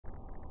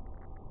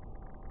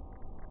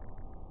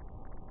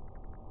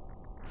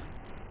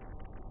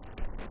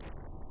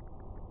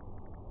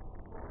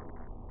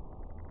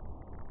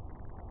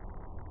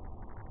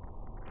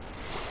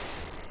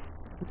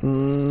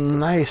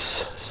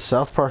Nice.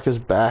 South Park is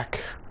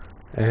back,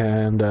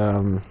 and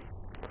I'm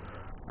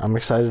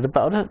excited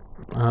about it.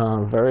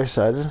 Very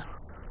excited.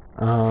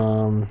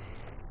 Um,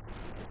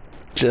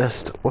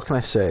 just what can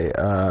I say?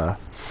 I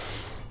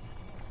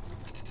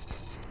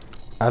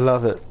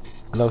love it.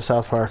 I love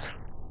South Park.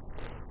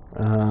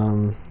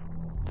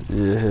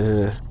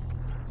 Yeah,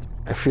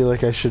 I feel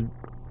like I should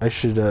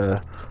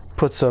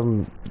put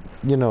some.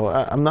 You know,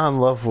 I'm not in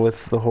love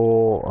with the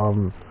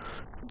whole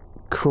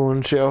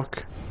coon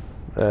joke.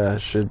 I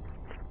should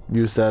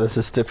use that as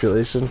a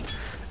stipulation.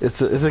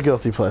 It's a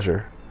guilty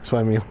pleasure. That's what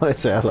I mean when I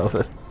say I love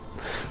it.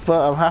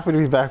 But I'm happy to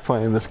be back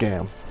playing this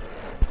game.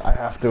 I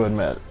have to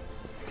admit.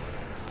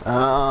 Played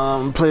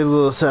a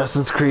little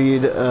Assassin's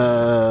Creed,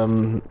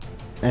 and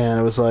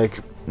it was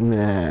like,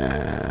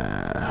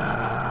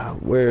 nah,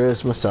 where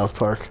is my South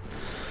Park?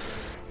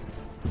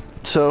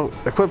 So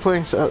I quit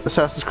playing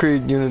Assassin's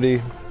Creed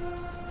Unity.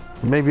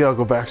 Maybe I'll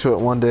go back to it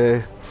one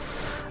day.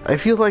 I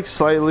feel like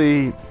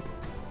slightly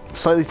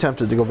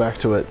tempted to go back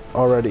to it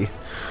already.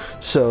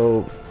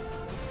 So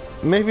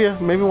maybe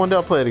one day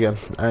I'll play it again.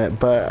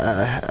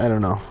 But I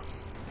don't know.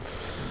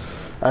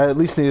 I at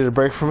least needed a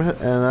break from it,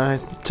 and I'm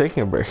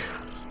taking a break.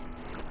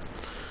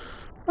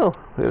 Oh,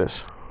 look at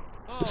this.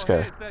 This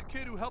guy. Hey, it's that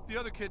kid who helped the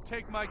other kid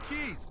take my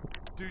keys,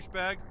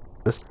 douchebag.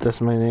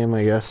 That's my name,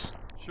 I guess.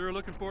 Sure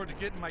looking forward to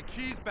getting my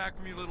keys back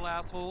from you little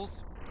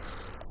assholes.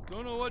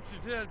 Don't know what you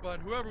did,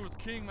 but whoever was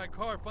keying my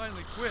car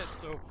finally quit,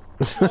 so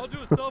I'll do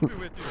a selfie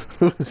with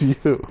you. It was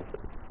you.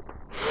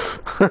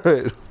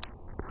 Alright.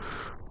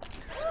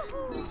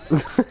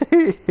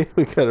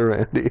 We got a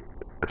Randy.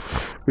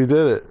 We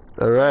did it.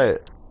 Alright.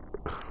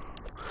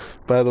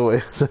 By the way,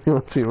 has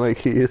anyone seen my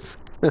keys?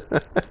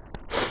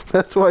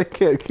 That's why I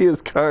can't key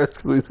his cars,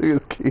 because we took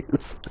his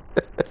keys.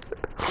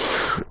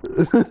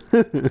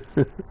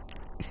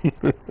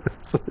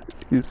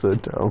 He's so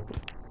dumb.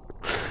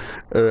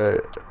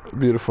 Alright,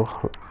 beautiful.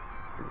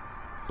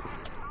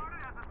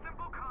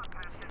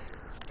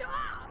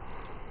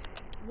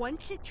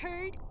 Once a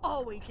turd,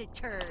 always a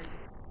turd.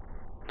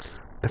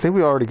 I think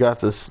we already got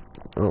this.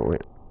 Oh,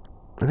 wait.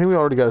 I think we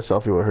already got a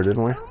selfie with her,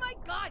 didn't we? Oh my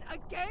god,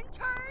 again,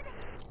 turd?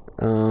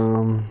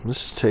 Let's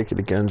just take it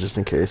again just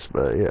in case,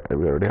 but yeah,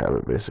 we already have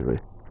it basically.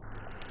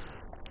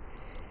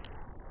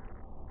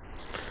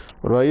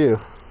 What about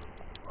you?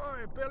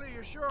 Boy, Billy,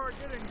 you sure are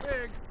getting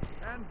big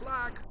and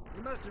black.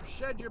 You must have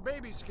shed your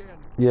baby skin.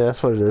 Yeah,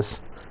 that's what it is.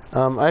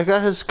 I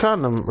got his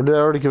condom, or did I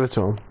already give it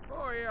to him?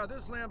 Oh yeah,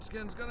 this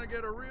lambskin's gonna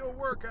get a real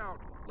workout.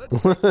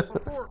 Let's take the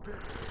before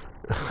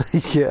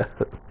pic. Yeah,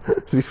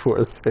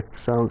 before the pic.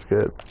 Sounds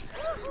good.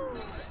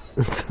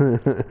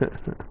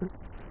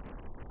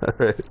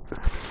 Alright.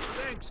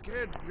 Thanks,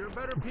 kid. You're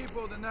better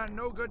people than that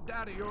no-good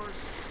dad of yours.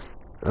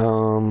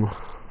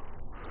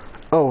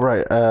 Oh,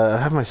 right. I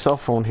have my cell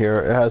phone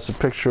here. It has a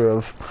picture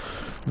of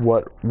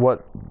what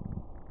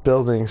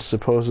building's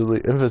supposedly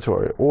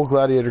inventory. Old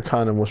Gladiator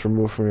condom was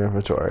removed from your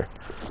inventory.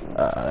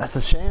 That's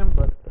a shame,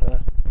 but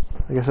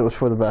I guess it was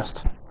for the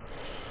best.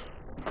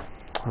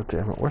 Oh,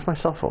 damn it. Where's my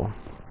cell phone?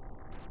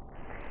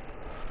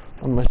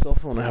 On my cell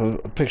phone, I have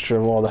a picture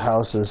of all the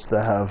houses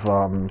that have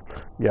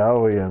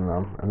yaoi in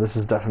them, and this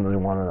is definitely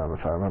one of them,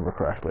 if I remember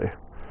correctly.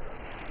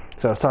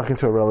 So I was talking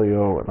to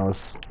Aurelio, and I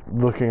was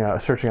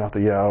searching out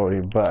the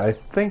yaoi, but I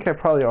think I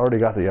probably already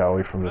got the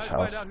yaoi from this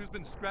house. Find out who's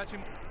been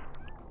scratching.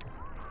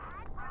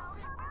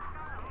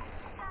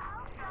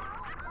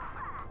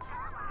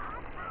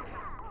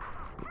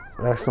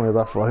 I accidentally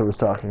left while he was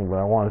talking, but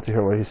I wanted to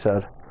hear what he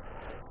said.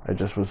 I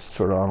just was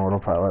sort of on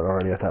autopilot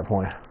already at that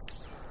point.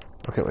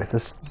 Okay, wait.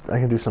 I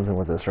can do something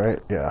with this, right?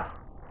 Yeah.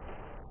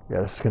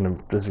 Yeah, this is gonna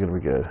be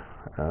good.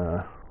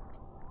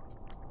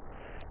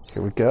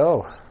 Here we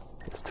go.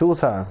 It's tool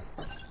time.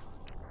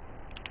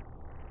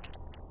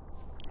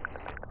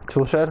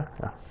 Tool shed?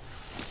 Yeah.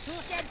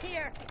 Tool shed's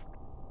here.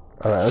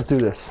 All right, let's do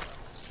this.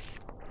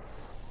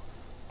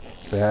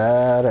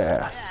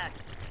 Badass.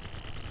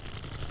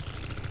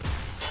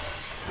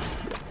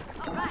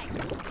 All right.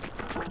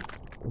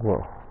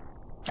 Whoa.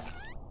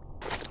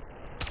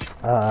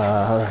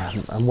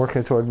 I'm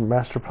working toward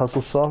master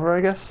puzzle solver,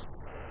 I guess.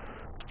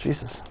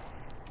 Jesus.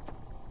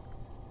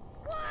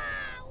 Wow,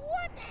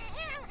 what the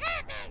hell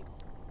happened?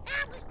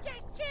 I was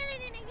just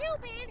chilling in a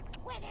U-Bin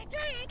with a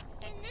drink,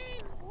 and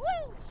then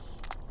whoosh.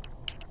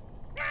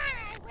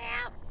 Alright,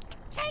 well,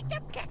 take the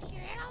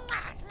picture, it'll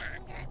last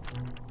longer.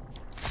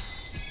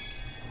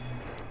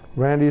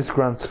 Randy's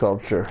grunt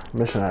sculpture.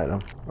 Mission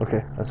item.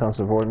 Okay, that sounds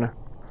subordinate.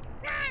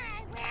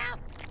 Alright, well,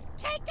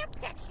 take the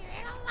picture,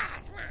 it'll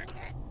last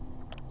longer.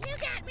 You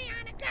got me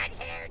on a good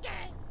hair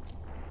day.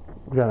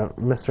 We got a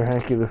Mr.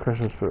 Hanky the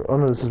Christmas spirit. Oh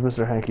no, this is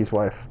Mr. Hanky's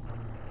wife.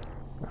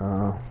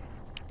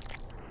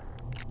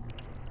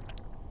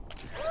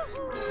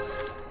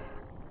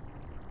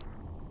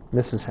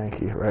 Mrs.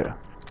 Hanky, right?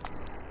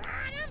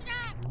 Bottoms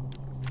up.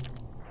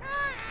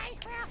 Alright,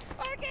 well,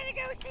 we're gonna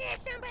go see if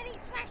somebody's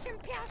flashing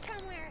pills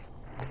somewhere.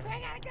 I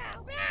gotta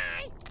go.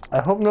 Bye.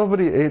 I hope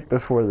nobody ate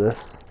before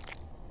this.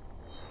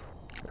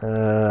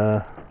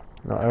 No,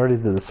 I already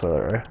did this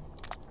toilet, right?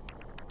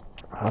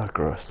 Ah,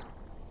 gross.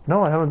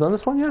 No, I haven't done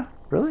this one yet?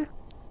 Really?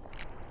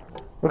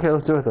 Okay,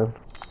 let's do it then.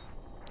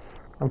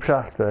 I'm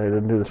shocked that I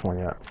didn't do this one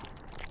yet.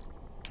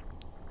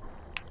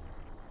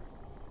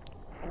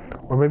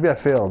 Or maybe I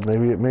failed.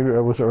 Maybe I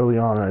was early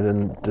on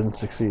and I didn't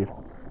succeed.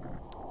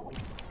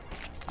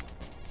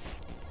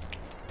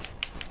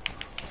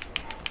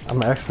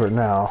 I'm an expert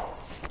now.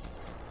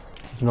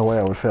 There's no way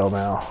I would fail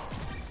now.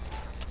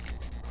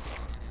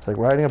 It's like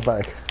riding a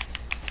bike.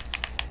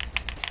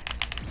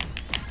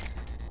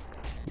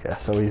 Yeah,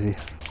 so easy.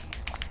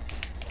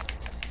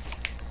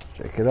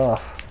 Shake it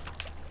off.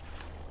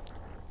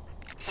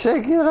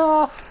 Shake it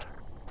off.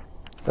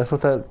 That's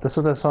what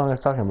that song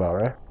is talking about,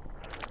 right?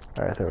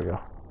 All right, there we go.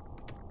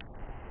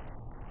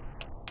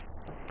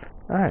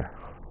 All right.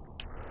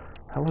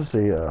 That was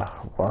a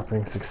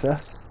whopping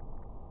success.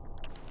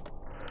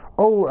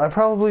 Oh,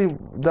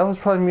 that was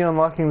probably me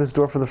unlocking this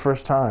door for the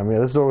first time. Yeah,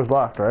 this door was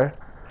locked, right?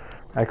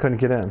 I couldn't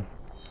get in.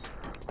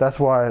 That's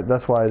why I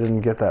didn't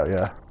get that.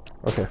 Yeah.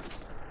 Okay.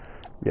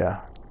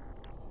 Yeah.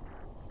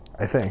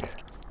 I think.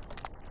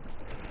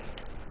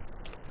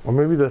 Or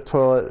maybe the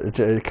toilet,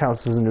 it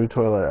counts as a new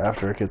toilet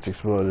after it gets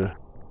exploded.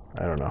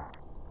 I don't know.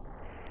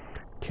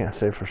 Can't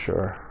say for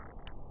sure.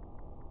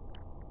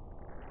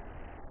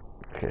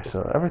 Okay,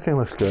 so everything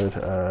looks good.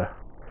 I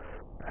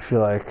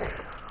feel like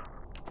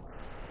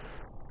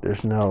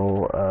there's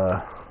no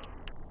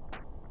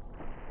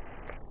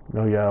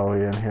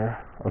yaoi in here.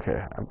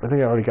 Okay, I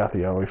think I already got the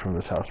yaoi from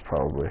this house,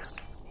 probably.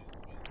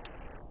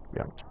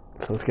 Yep.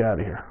 So let's get out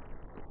of here.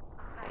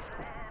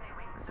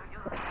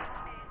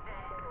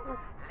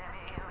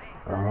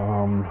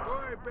 Boy,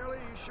 Billy,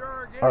 you sure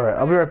are getting Alright,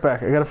 I'll be right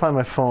back. I gotta find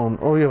my phone.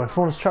 Oh yeah, my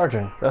phone is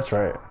charging. That's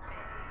right.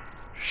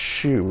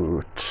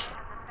 Shoot.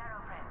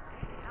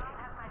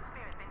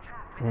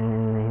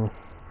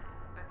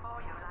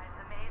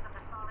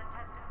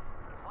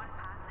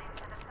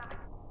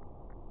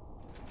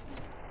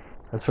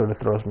 That sort of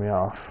throws me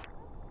off.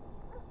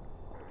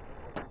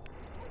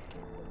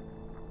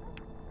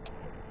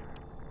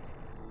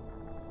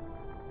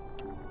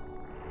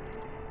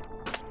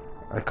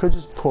 I could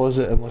just pause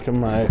it and look at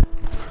my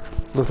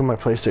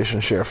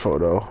PlayStation share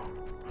photo.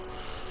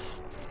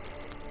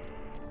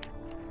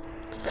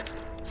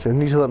 So I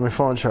need to let my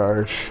phone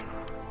charge.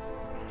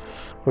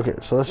 Okay,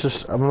 so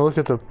I'm gonna look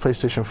at the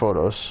PlayStation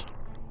photos.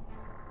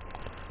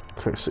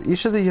 Okay, so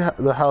each of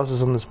the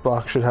houses on this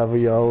block should have a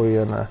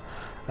yaoi,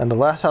 and the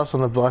last house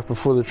on the block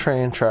before the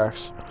train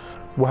tracks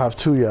will have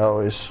 2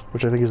 yaois,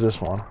 which I think is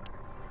this one.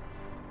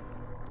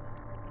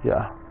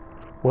 Yeah.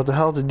 What the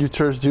hell did you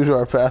turds do to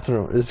our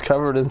bathroom? It's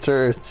covered in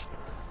turds.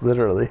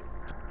 Literally.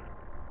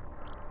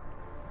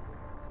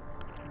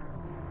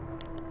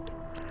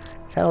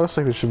 Kinda looks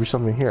like there should be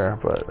something here,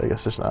 but I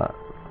guess there's not.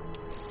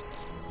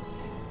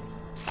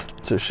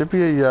 So there should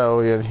be a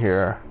yaoi in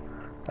here.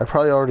 I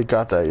probably already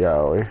got that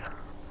yaoi.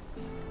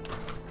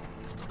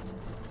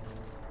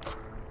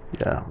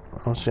 Yeah,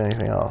 I don't see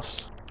anything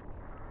else.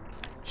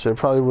 So there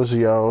probably was a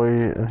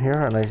yaoi in here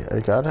and I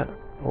got it?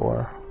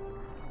 Or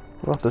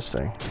what about this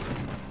thing?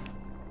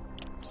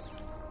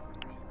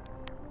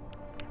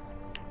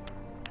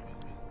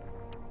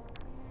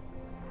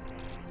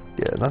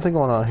 Yeah, nothing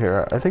going on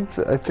here. I think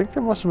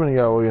there must have been a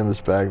yaoi in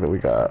this bag that we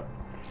got.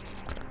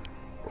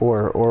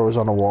 Or it was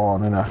on a wall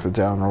and I knocked it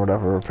down or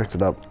whatever, or picked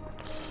it up.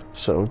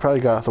 So we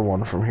probably got the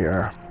one from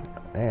here.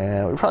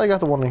 And we probably got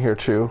the one in here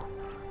too.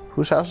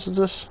 Whose house is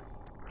this?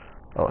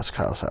 Oh, it's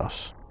Kyle's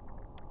house.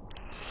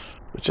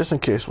 But just in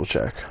case, we'll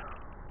check.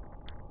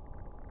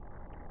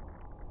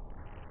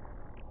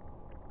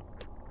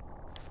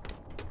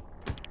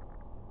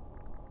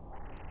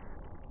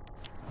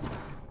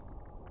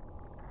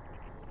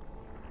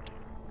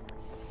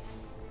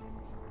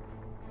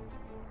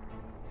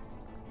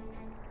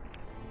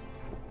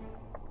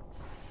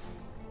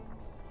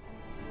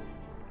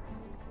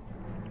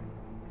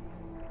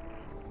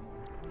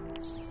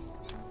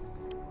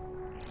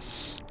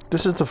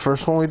 This is the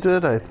first one we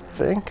did, I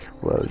think,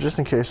 but just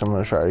in case, I'm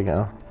going to try it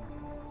again.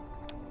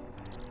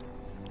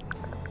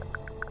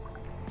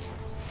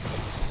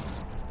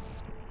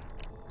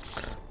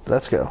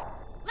 Let's go.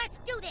 Let's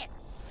do this.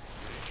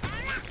 All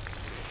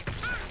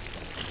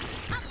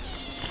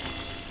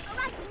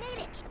right, we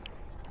made it.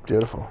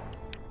 Beautiful.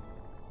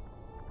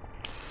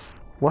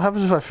 What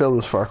happens if I fail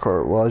this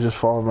parkour? Will I just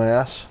fall on my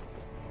ass?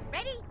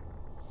 Ready?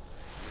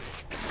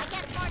 I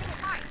guess starting is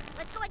hard.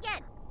 Let's go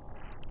again.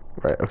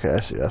 Right, okay, I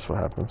see. That's what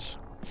happens.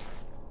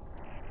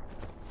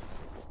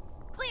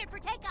 Cleared for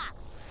takeoff.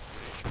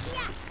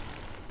 Yeah.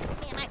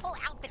 Man, my whole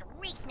outfit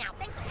reeks now.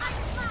 Thanks a lot,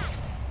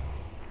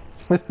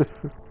 fly.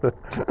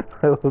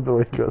 I love the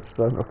way he goes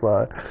son to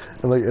fly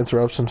and like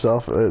interrupts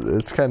himself.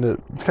 It's kind of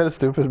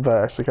stupid, but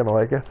I actually kind of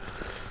like it.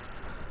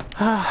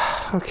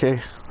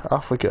 Okay,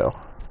 off we go.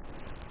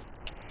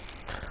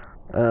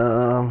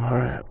 All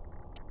right.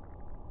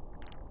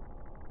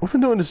 We've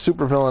been doing this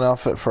supervillain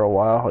outfit for a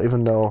while,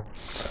 even though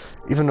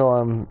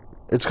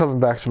it's coming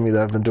back to me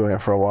that I've been doing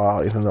it for a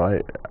while, even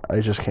though I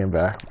just came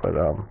back. But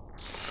I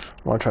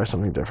want to try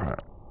something different.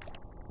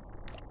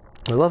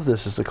 I love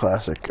this as a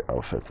classic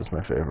outfit. That's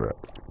my favorite.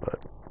 But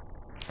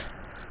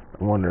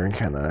I'm wondering,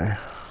 can I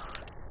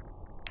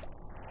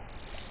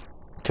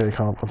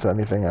come up with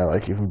anything I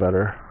like even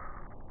better?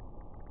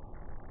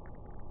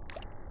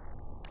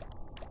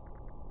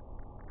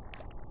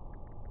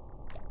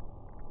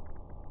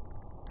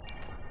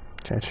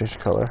 Can I change the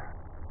color?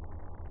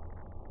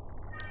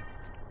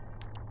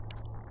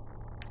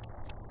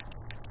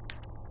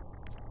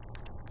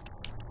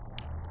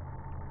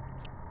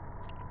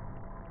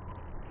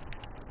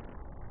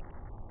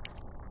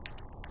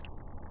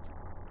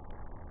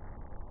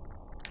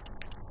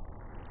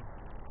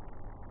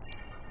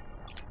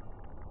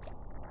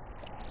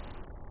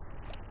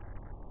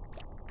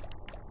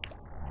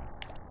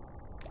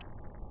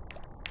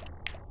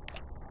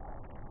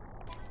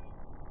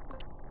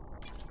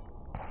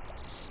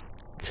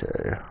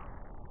 Okay.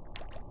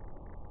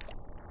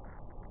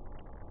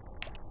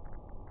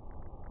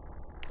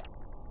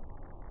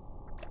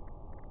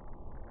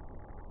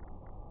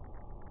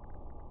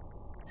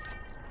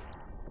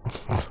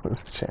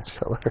 Let's change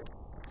color.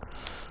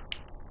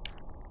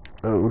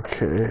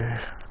 Okay.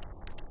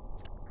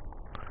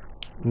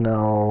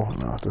 No,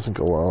 it doesn't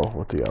go well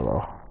with the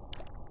yellow.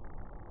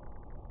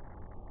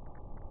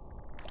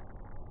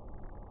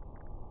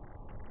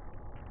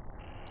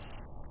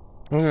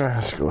 I'm gonna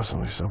have to go with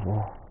something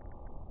simple.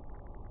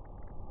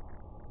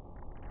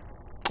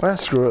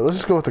 Screw it. Let's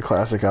just go with the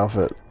classic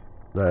outfit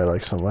that I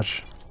like so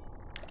much.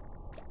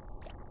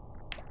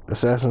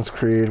 Assassin's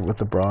Creed with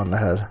the bra on the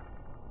head.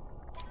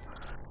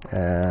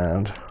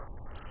 And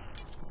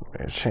I'm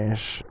gonna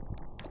change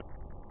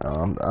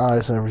the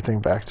eyes and everything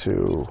back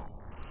to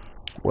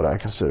what I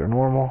consider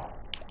normal.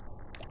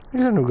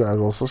 These are new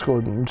goggles. Let's go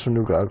with some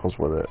new goggles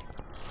with it.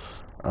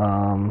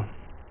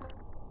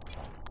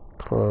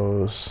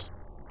 Clothes.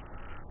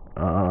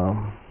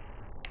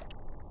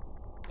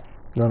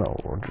 No,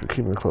 we're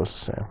keeping the clothes the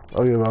same.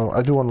 Oh yeah, well,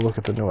 I do want to look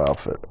at the new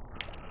outfit.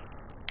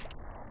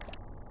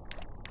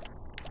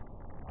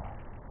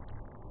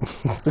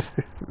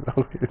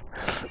 Okay.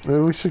 Maybe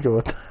we should go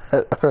with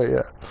that. Alright,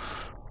 yeah.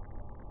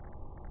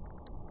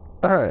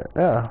 Alright,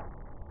 yeah.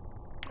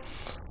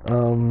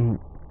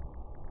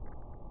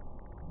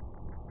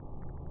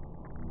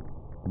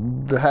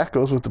 The hat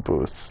goes with the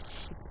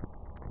boots.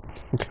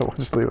 Okay, we'll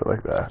just leave it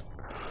like that.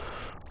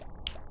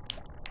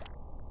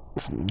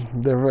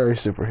 They're very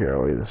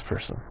superhero-y, this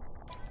person.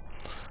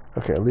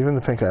 Okay, leaving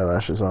the pink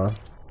eyelashes on.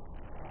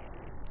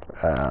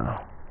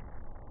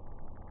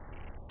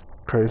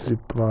 Crazy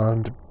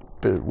blonde,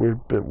 weird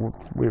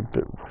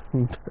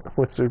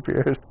wizard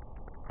beard.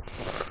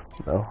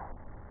 No.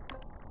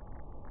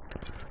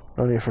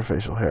 No need for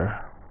facial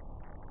hair.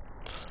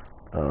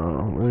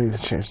 We need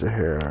to change the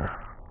hair.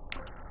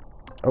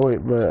 Oh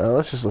wait, but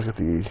let's just look at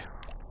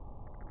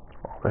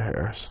all the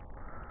hairs.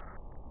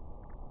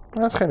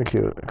 That's kind of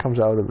cute. It comes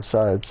out of the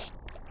sides.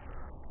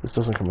 This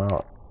doesn't come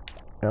out.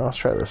 Yeah, let's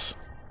try this.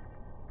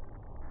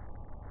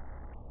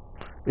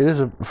 It is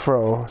a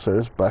fro, so it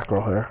is black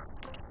girl hair.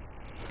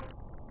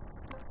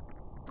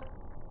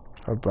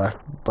 Or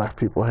black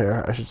people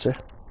hair, I should say.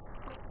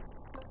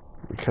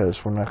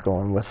 Because we're not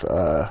going with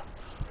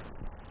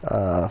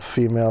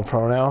female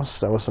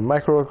pronouns. That was a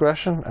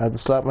microaggression. I had to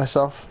slap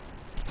myself.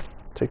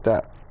 Take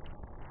that.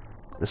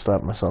 Just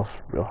slap myself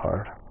real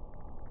hard.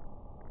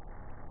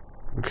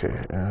 Okay,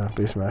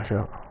 base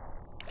matchup.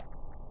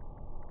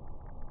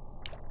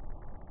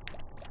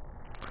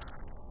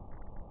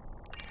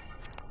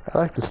 I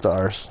like the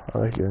stars. I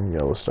like getting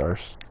yellow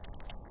stars.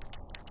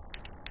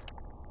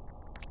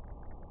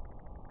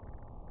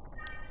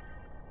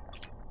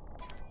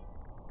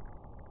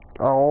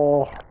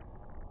 Oh.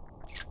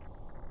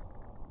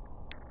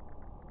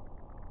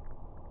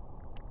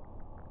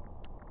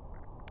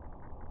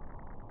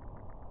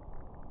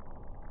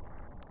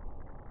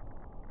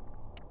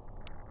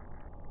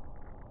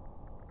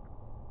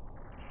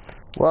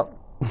 Well,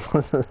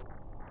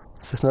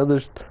 it's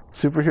another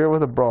superhero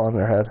with a bra on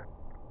their head.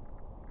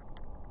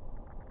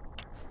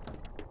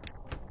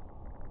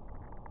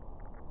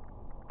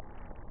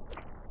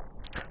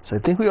 So I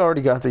think we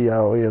already got the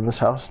yaoi in this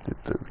house,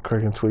 the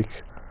Craig and Tweak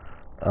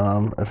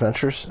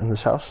adventures in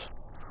this house.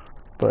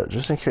 But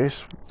just in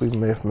case we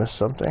may have missed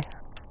something.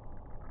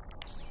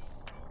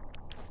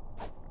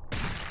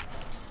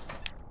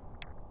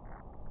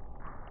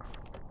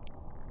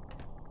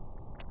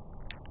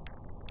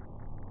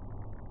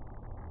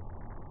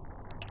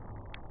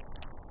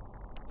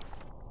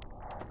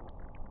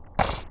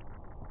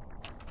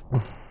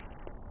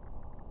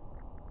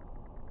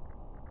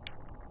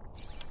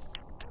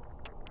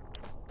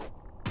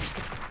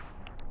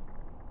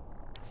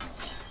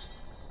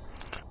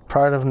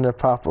 Pride of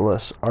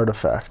Nepopolis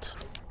artifact.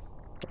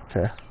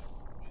 Okay.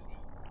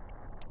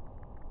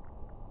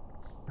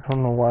 I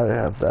don't know why they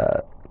have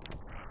that.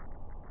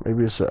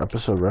 Maybe it's an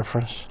episode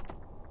reference.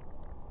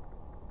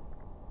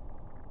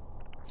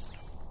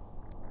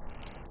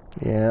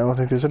 Yeah, I don't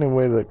think there's any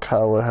way that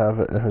Kyle would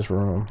have it in his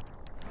room.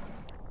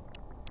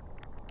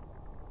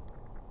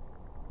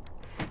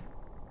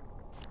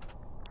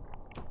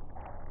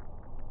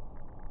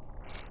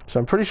 So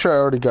I'm pretty sure I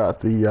already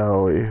got the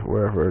yaoi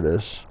wherever it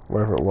is,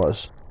 wherever it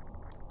was.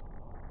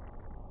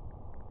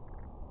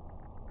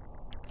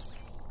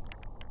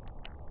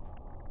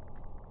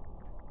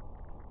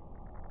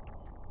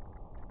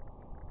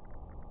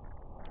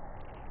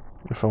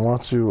 If I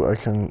want to, I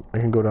can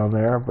go down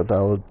there, but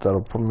that'll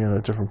put me in a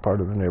different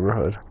part of the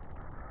neighborhood,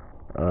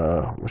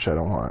 which I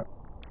don't want.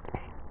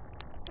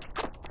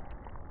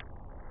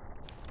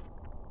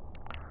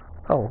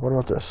 Oh, what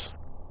about this?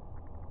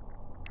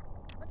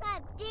 What's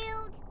up, dude?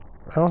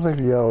 I don't think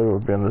the Yaoi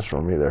would be in this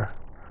room either.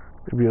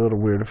 It'd be a little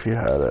weird if he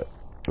had it.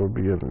 It would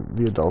be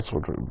the adults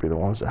would be the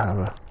ones that have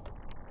it,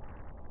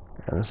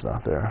 and it's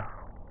not there.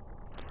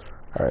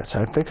 All right,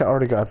 so I think I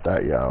already got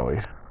that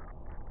Yaoi.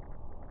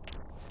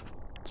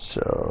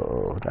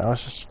 So now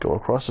let's just go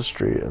across the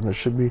street, and there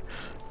should be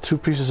 2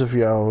 pieces of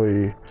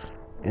Yaoi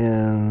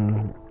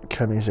in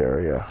Kenny's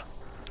area.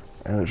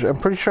 And I'm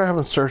pretty sure I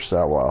haven't searched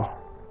that well.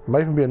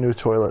 Might even be a new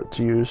toilet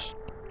to use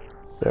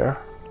there.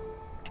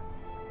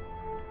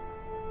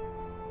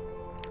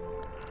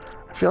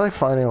 I feel like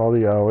finding all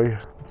the Yaoi.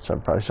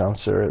 That probably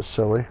sounds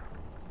silly,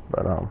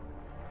 but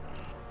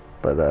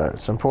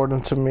it's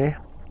important to me.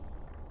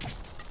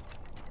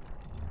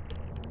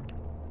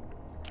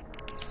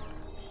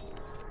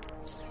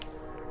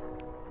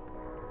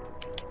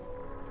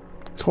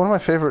 It's one of my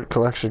favorite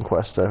collection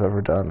quests I've ever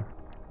done.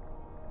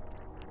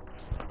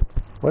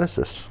 What is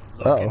this?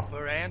 Looking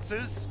for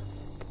answers?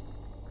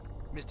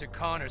 Mr.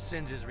 Connor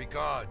sends his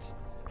regards.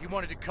 He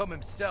wanted to come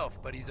himself,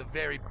 but he's a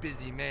very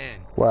busy man.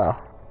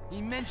 Wow. He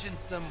mentioned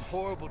some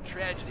horrible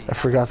tragedy. I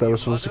forgot that I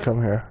was supposed to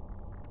come here.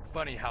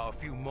 Funny how a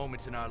few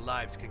moments in our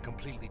lives can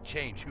completely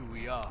change who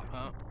we are,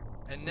 huh?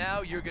 And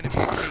now you're gonna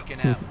be taken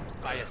out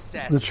by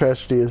assassins. The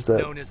tragedy is that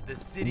known as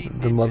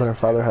the mother and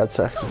father had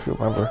sex, if you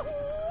remember.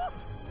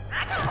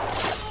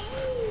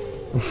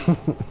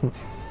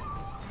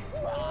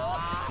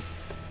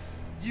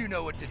 You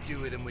know what to do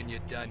with him when you're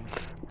done.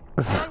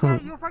 Hey,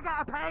 you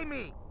forgot to pay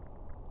me!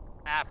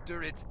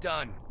 After it's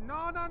done.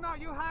 No,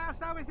 you hire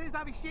services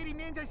of a shitty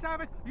ninja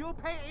service, you'll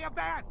pay in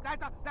advance.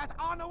 That's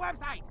on the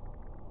website.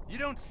 You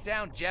don't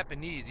sound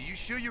Japanese. Are you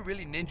sure you're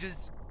really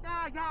ninjas?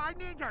 Yeah, I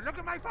ninja. Look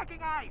at my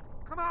fucking eyes.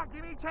 Come on,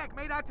 give me a check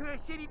made out to a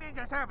shitty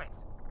ninja service.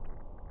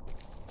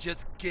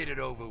 Just get it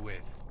over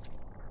with.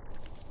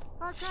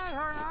 Okay,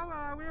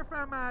 Hurlo, we're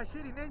from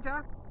Shitty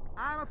Ninja.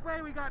 I'm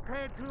afraid we got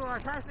paid to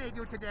assassinate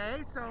you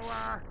today, so we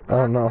have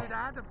to do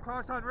that, of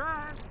course, on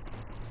Run.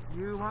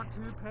 You want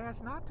to pay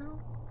us not to?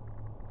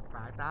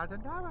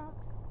 $5,000.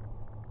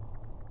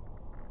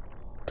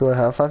 Do I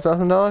have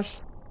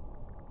 $5,000?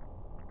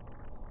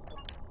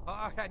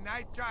 Oh,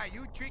 nice try.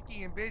 You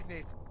tricky in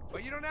business.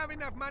 But you don't have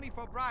enough money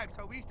for bribes,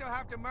 so we still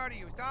have to murder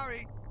you.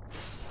 Sorry.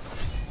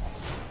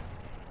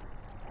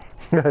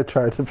 I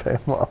tried to pay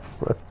him off,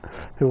 but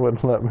he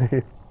wouldn't let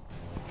me.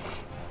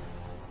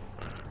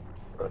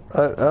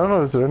 I don't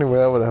know, is there any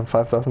way I would have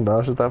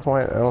 $5,000 at that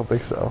point? I don't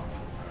think so.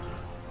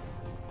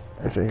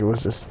 I think it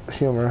was just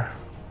humor.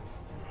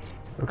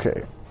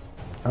 Okay.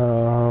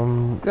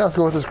 Yeah, let's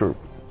go with this group.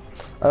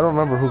 I don't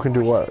remember who can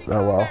do what that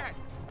well.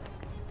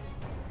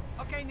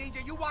 Okay,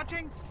 Ninja, you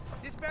watching?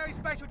 This very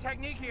special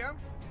technique here.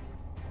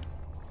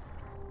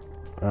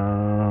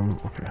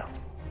 Okay.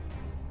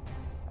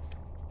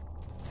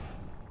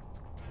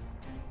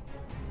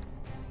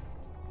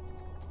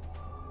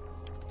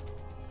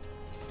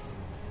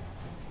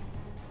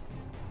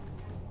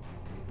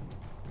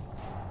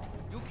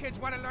 You kids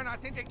want to learn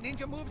authentic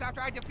ninja moves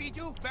after I defeat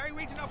you? Very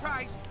reasonable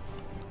price.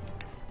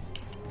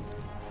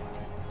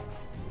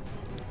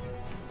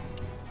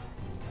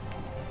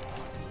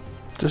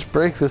 Just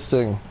break this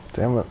thing.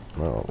 Damn it.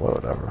 Well,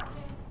 whatever.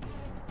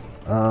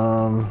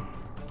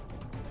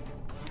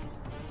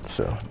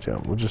 So, yeah,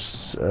 we'll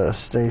just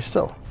stay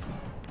still.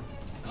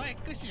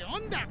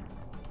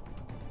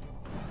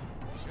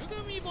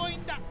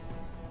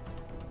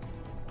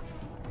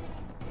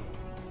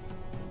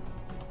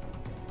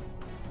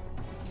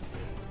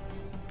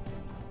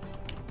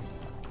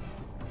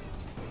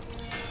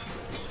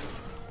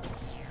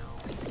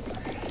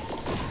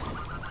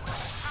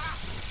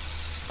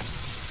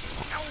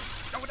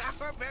 No, that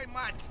hurt very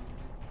much.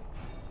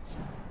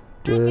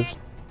 Good.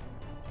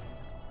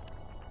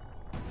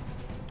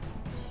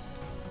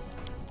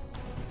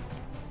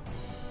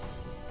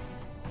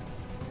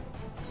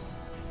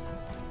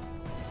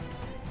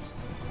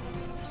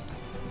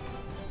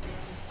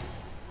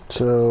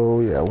 So,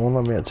 yeah, won't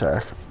let me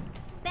attack.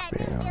 Bad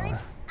news, Village.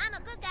 I'm a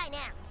good guy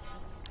now.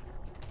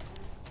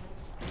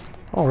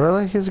 Oh,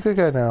 really? He's a good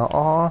guy now.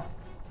 Aw.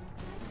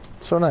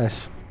 So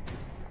nice.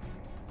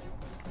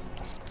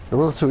 A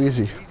little too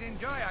easy.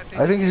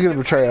 I think he's gonna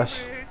betray us.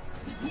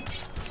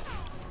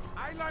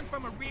 I learned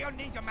from a real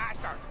ninja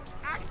master.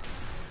 I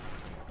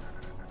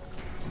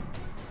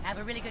have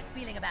a really good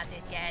feeling about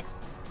this, guys.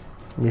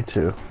 Me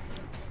too.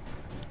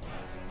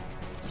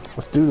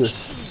 Let's do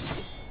this.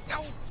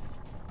 No.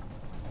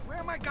 Where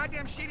are my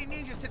goddamn shitty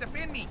ninjas to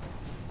defend me?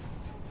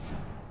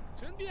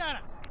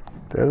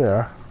 There they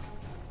are.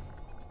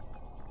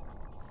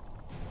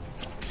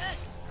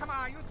 Come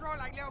on, you throw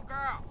like little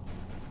girl.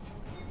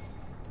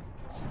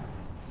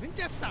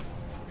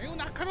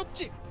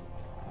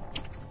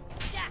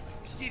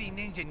 Shitty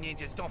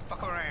ninjas don't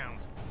fuck around.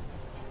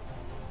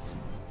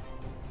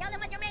 Tell them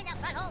what you're made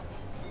of, butthole.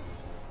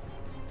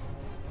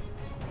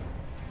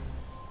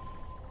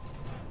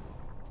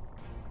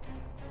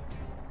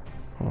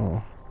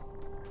 Oh.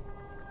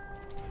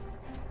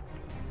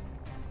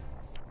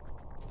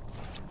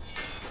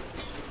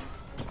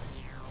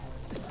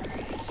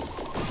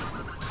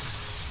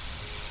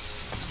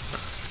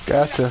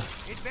 Gotcha.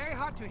 It's very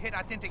hard to hit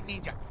authentic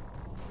ninja.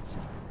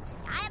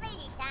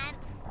 Diabetes, son.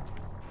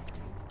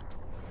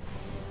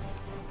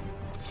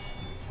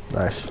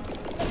 Nice. This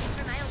is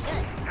for my own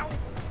good. No.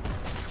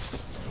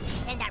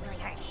 And that really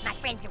hurt. My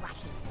friends are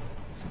watching.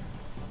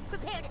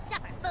 Prepare to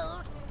suffer,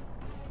 fools.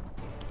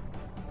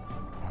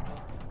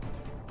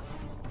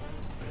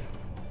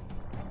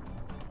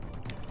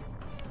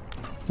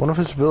 One of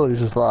his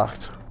abilities is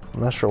locked.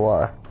 I'm not sure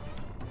why.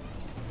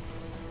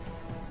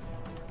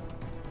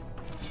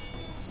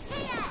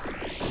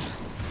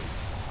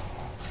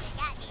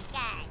 Got these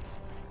guys.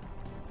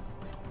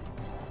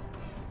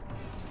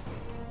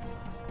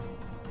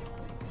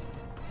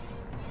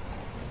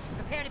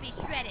 Prepare to be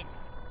shredded.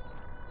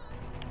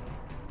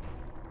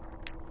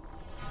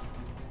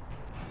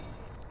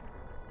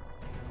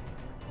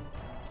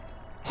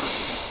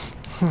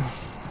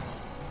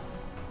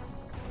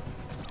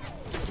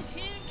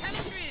 King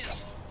coming through.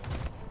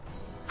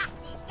 Ha!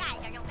 These guys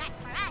are no match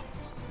for us.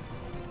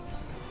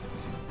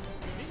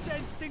 Ninja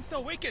instincts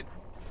awaken.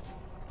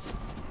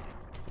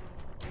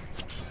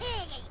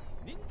 Hey,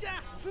 Ninja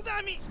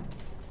tsunami.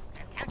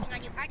 I'm counting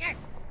on you, partner.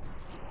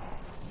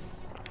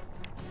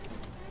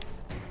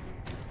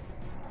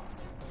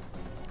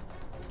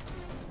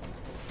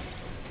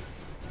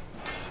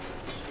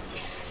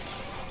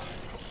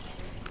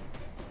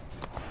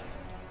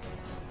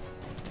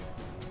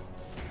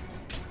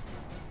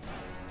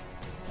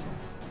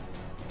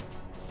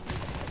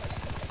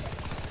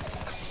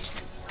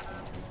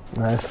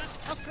 Nice.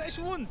 A fresh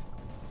wound.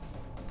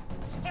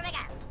 Here we go.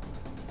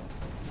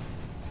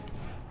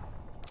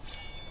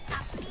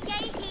 Up the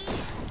daisy.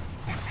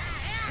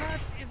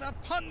 Curse is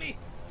upon me.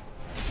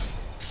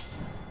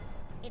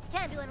 It's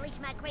time to unleash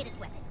my greatest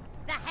weapon,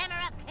 the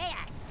Hammer of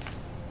Chaos.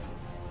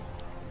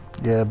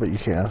 Yeah, but you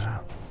can't.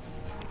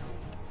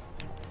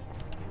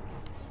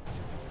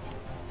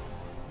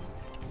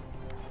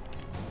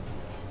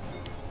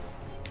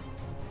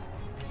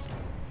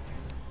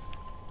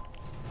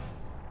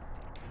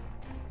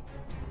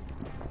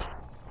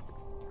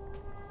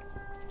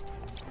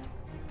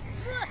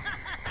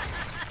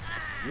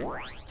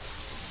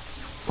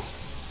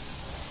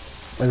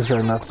 I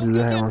decided not to do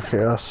the Hammer of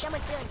Chaos.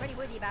 Someone's feeling pretty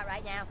woozy about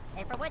right now,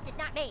 and for once it's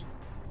not me.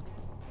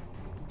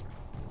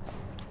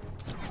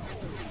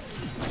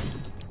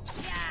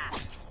 Yeah.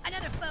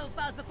 Another foe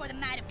falls before the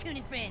might of Coon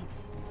and friends.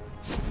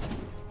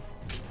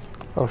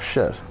 Oh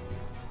shit.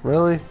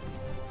 Really?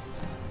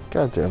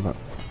 God damn it.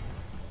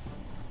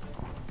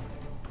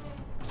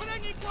 But I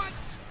need one.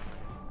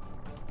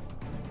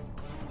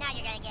 Now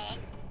you're gonna get it.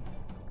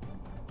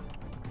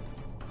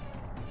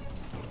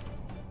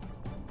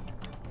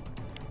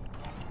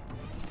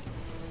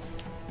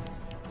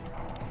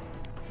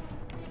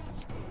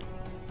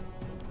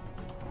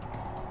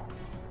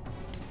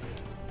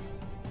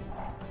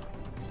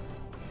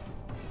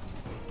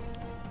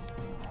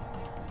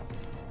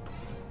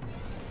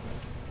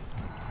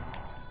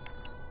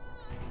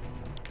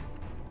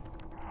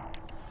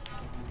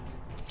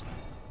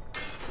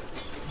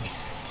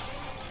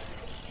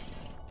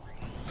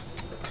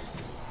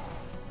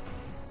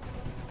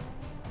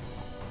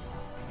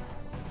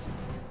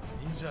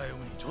 닌자의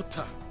운이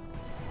좋다.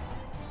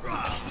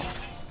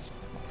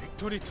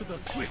 Victory to the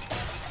swift.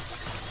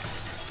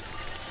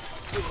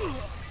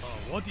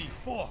 Wadi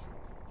 4.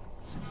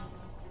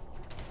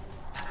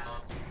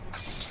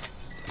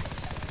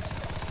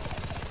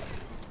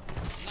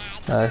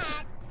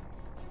 Nice.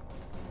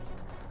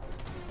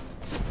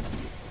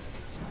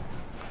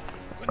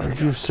 Are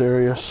you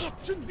serious?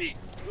 준비.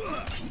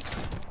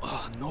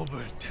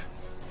 Noble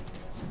death.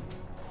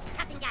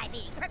 Toughen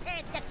diabetes.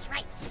 Prepare the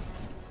strike.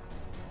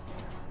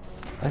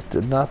 I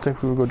did not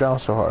think we would go down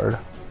so hard.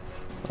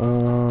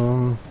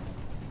 On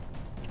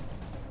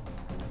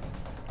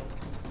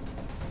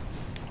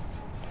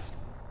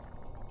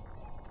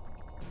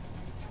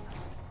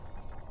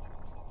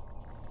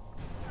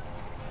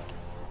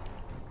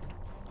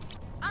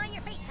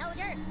your feet,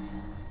 soldier.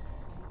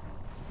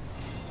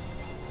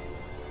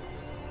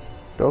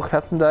 Go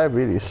Captain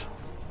Diabetes.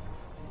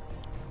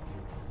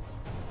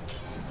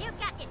 You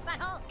got this,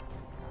 butthole.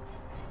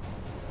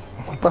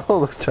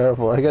 Butthole looks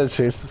terrible. I gotta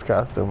change this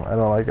costume. I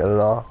don't like it at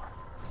all.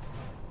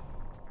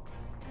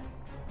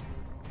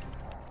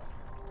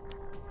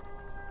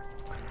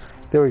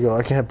 There we go.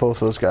 I can hit both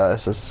those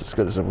guys. That's as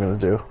good as I'm gonna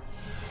do.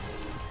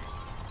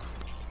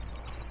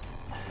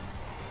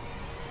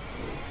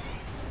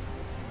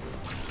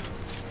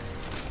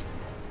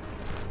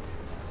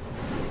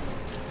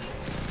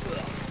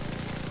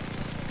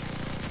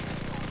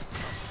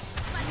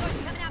 Bloodlord's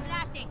coming out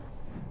blasting.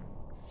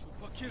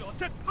 Super kill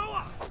attack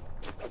power.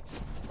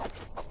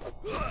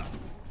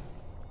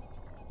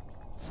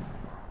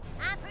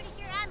 I'm pretty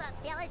sure I'm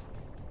up, fellas.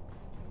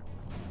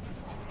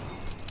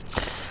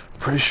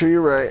 Pretty sure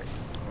you're right.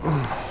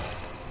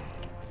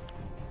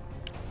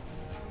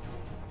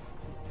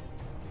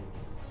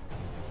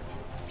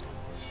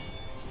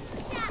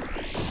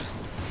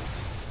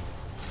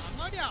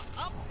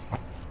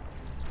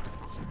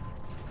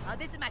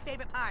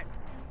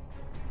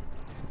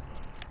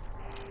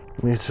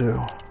 Me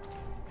too.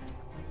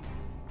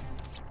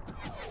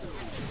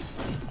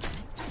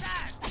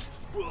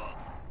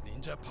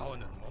 닌자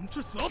파워는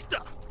멈출 수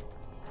없다.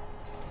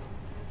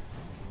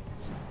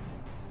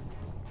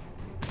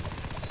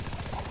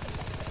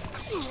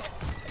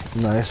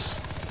 Nice.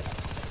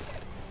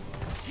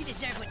 You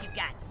deserve what you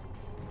got.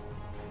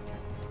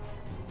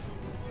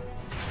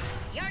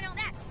 You're on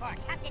that for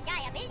Captain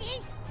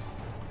Diabetes.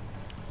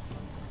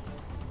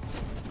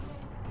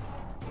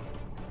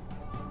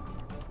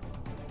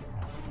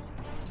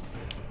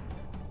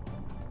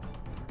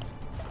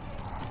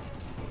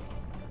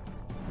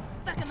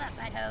 Fuck him up,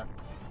 butthole.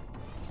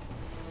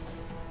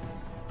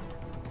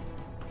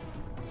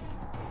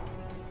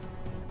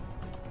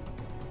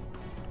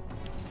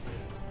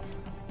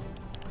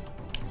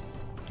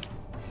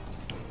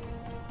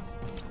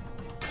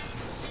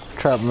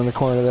 Trap him in the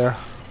corner there.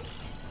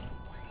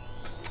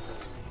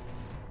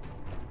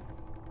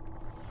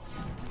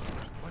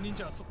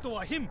 닌자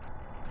속도와 힘.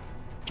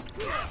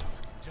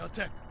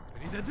 저택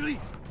리데들리.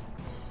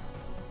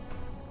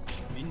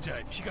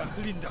 닌자의 피가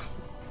흘린다.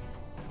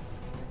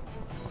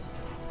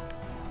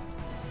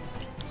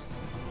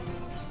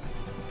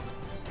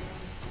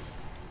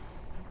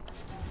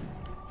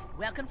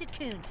 Welcome to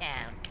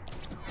Coontown.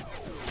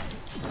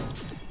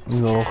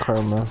 No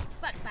karma.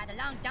 Fucked by the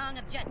long dong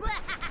of justice.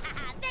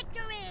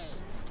 Victory!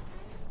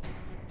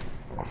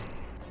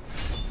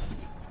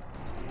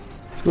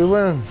 We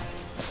win.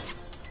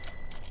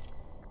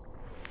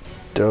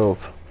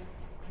 Dope.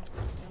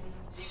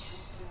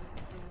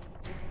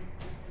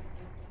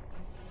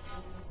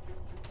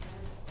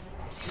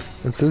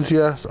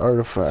 Enthusiast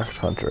artifact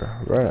hunter.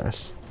 Very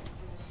nice.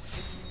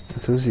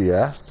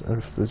 Enthusiast and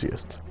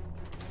enthusiast.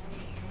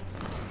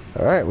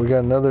 Alright, we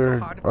got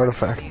another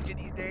artifact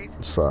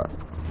slot.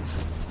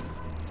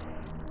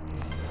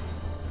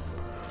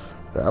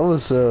 That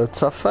was a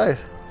tough fight.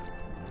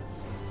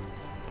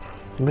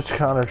 Mitch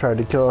Connor tried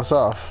to kill us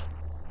off.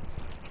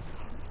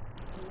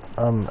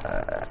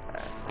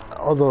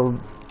 Although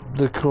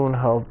the coon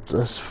helped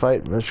us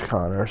fight Mitch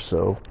Connor,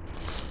 so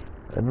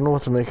I don't know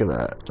what to make of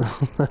that.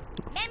 Remember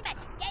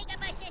the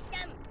Dagobah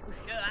system?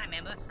 Sure, I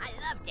remember. I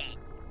loved that.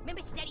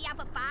 Remember Steady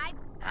Alpha 5?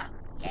 Oh,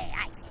 yeah,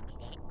 I remember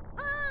that.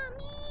 Oh,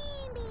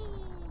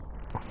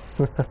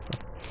 Mimi!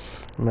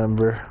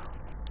 Remember.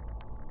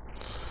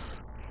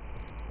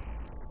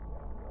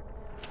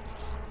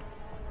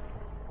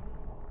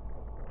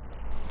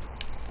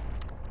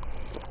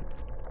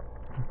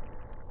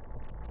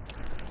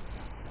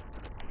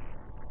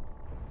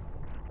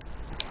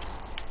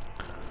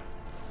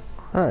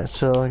 Alright,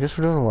 so I guess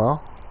we're doing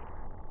well.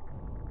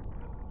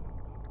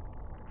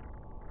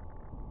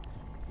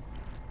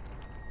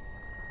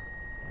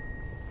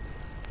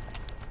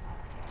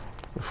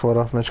 We fought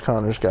off Mitch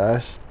Connor's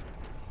guys.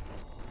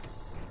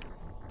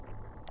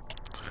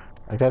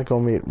 I gotta go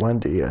meet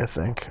Wendy, I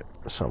think,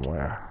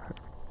 somewhere.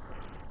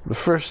 But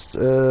first,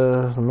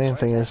 the main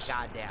thing is...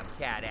 Goddamn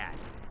cat at.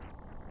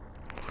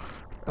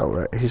 Oh,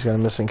 right, he's got a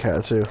missing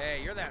cat, too.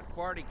 Hey, you're that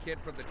farty kid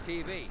from the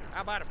TV.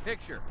 How about a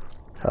picture?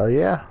 Hell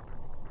yeah.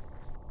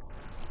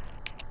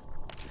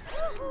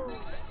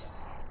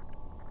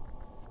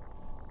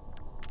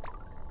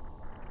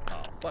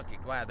 Oh, fucking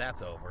glad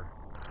that's over.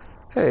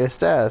 Hey, it's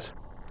Dad.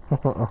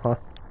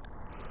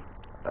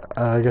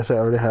 I guess I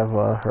already have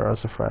her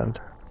as a friend.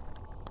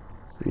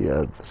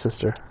 The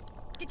sister.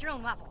 Get your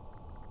own waffle.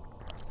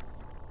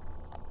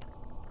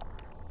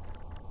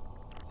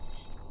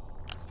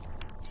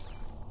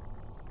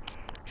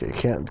 Okay,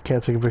 can't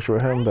take a picture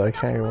with him, but I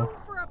can go.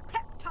 For a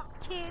pep talk,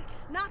 kid.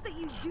 Not that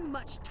you do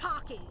much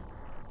talking.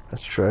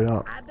 Let's try it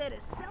out. I bet a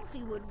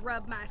selfie would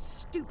rub my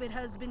stupid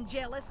husband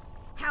jealous.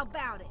 How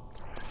about it?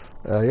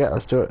 Yeah,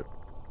 let's do it.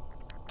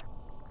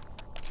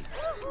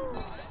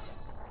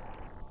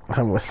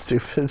 I'm with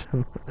stupid.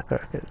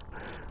 Alright, here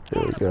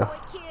we go.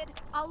 Attaboy, kid.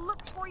 I'll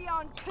look for you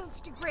on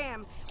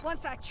Instagram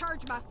once I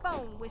charge my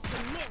phone with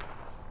some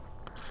minutes.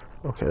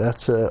 Okay,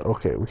 that's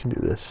okay, we can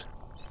do this.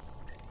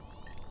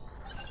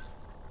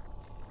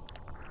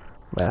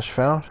 Match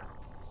found.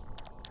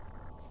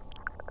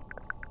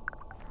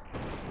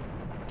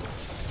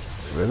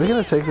 Really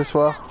gonna take this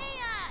while?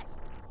 Chaos!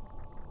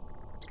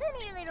 Come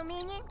here, little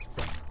minion.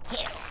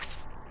 Here.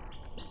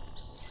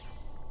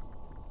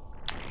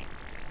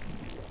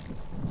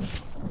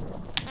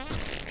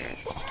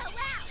 Oh,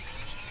 wow!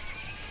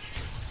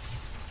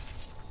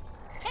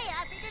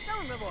 Chaos is its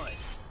own reward.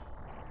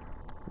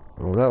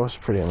 Well, that was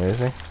pretty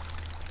amazing.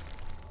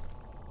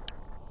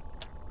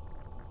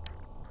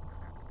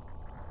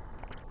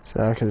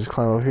 So now I can just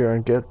climb up here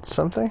and get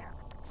something.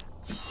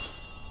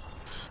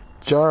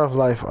 Jar of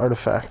Life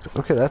artifact.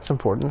 Okay, that's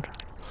important.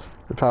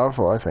 They're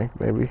powerful, I think,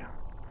 maybe.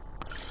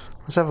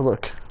 Let's have a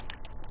look.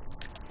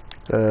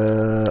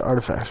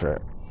 Artifacts,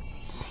 right?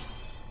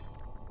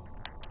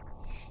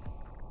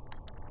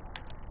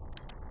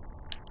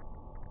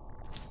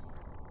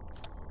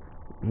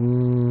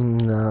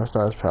 No, it's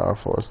not as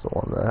powerful as the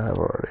one that I have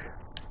already.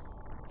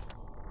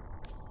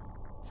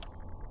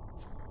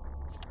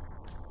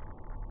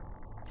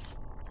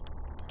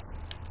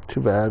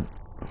 Too bad.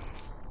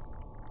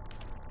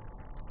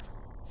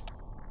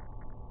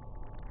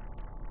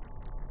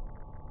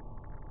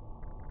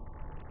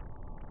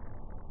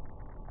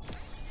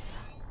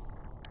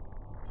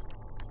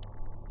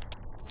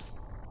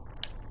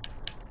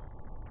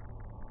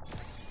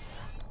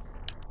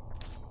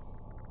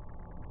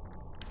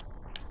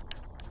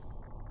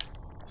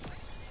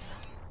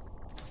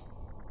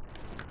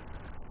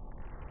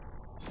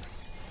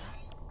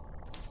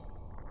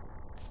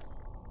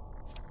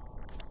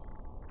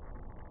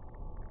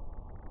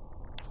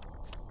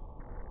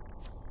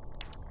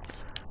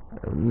 I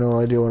have no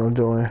idea what I'm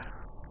doing.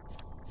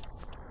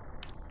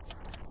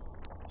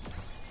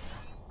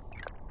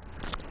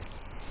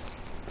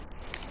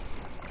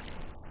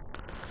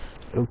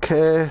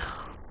 Okay,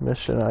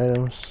 mission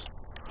items.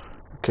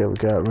 Okay, we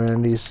got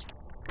Randy's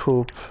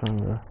poop and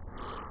the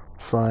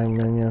flying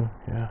minion.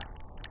 Yeah.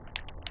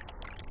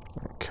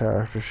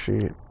 Character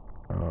sheet.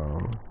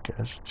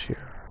 Gadget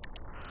here.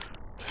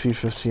 Defeat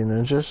 15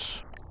 ninjas.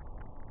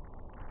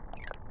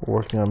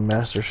 Working on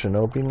Master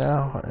Shinobi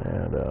now,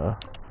 and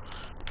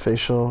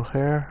facial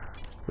hair.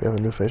 We have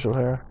a new facial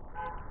hair.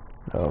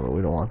 No,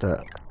 we don't want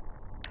that.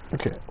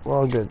 Okay, we're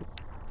all good.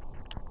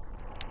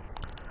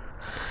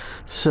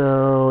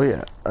 So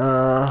yeah,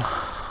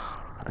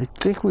 I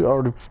think we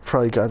already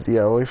probably got the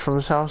yaoi from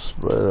this house,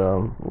 but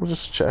we'll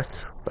just check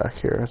back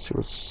here and see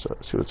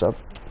what's up.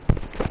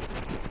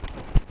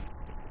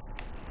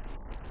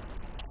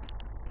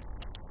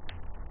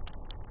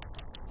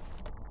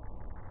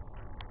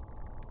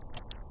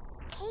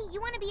 Hey,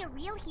 you want to be a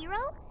real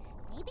hero?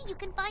 Maybe you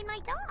can find my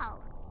doll.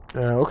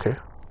 Okay.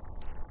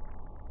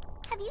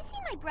 Have you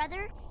seen my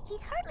brother?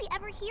 He's hardly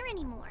ever here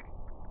anymore.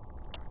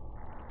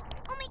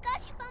 Oh my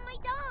gosh, you found my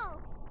doll!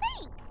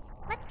 Thanks!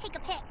 Let's take a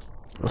pic.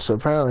 So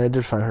apparently I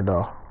did find her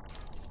doll.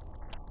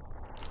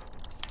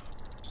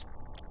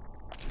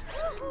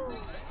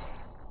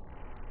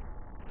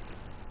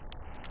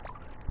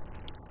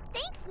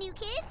 Thanks, new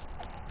kid!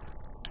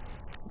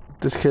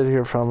 This kid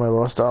here found my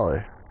lost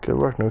dolly. Good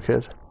work, new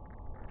kid.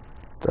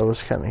 That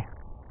was Kenny.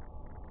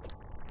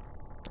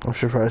 I'm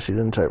surprised he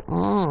didn't type.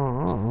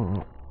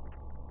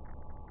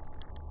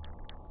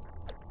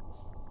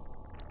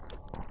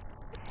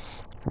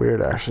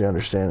 Weird actually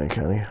understanding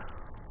Kenny.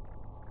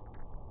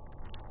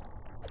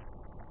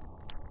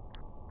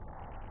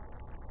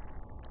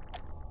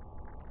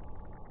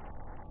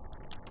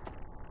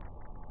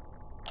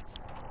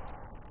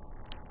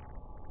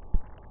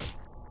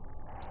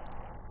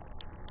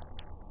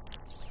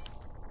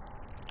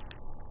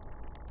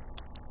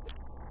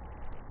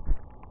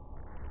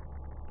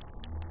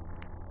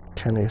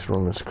 Kenny's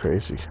room is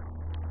crazy.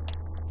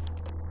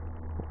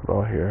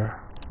 All here.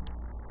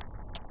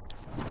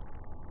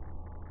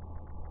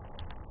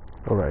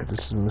 Alright,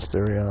 this is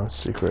Mysterion's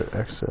secret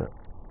exit.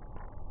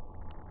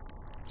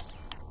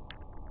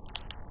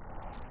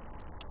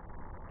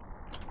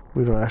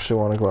 We don't actually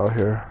want to go out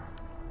here.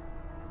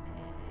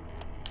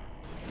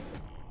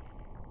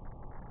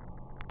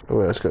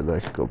 Oh, that's good that I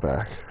could go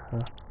back.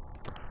 Huh?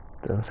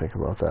 Didn't think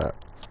about that.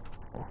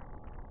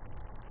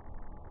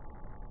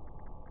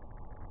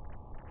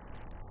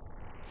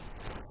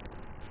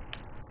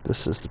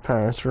 This is the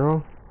parents'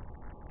 room.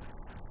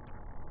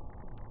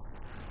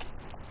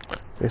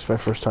 It's my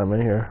first time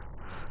in here.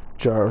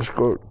 Jar of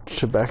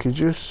Joshyblogz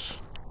juice.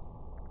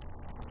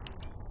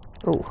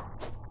 Oh.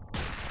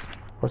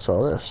 What's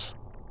all this?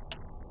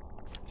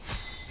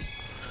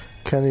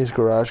 Kenny's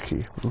garage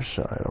key.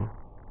 Mission item.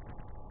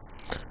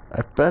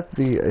 I bet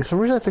for some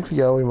reason I think the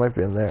yaoi might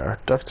be in there.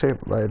 Duct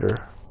tape, lighter.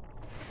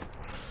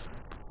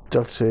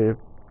 Duct tape,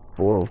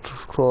 boiled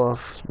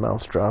cloth,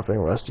 mouse dropping,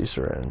 rusty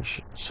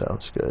syringe.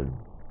 Sounds good.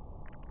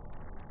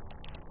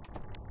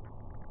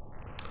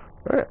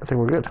 Alright, I think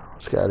we're good.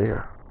 Let's get out of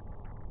here.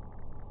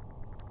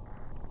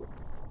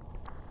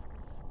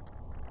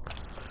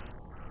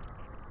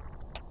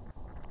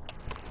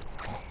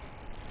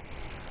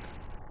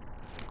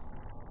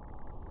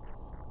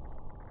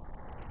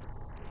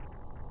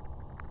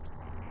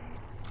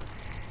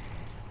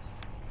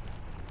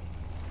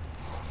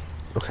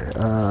 Okay,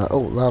 oh,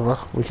 lava.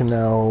 We can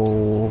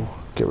now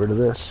get rid of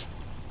this,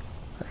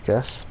 I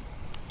guess.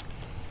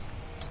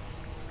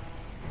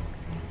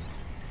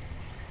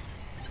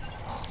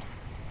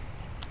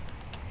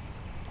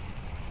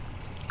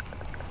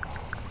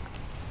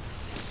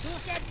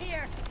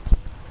 Here.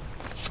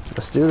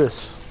 Let's do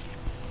this.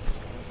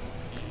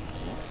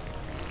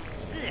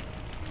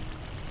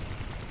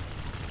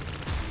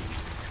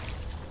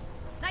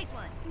 Nice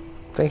one.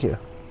 Thank you.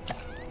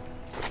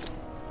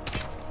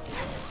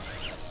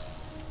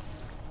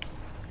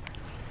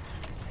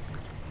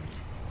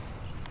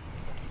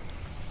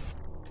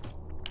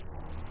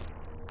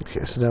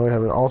 Okay, so now we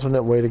have an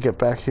alternate way to get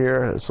back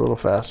here. It's a little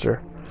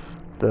faster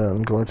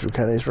than going through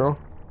Kenny's room.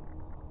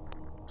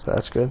 So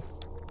that's good.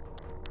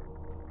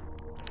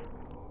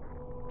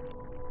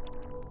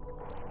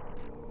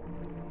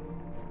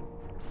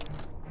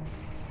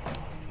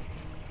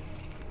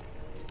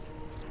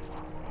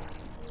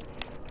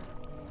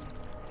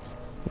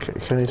 Okay,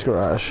 Kenny's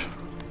garage.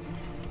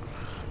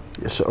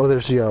 Yes, oh,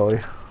 there's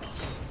Yaoi.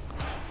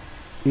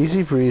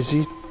 Easy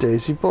breezy,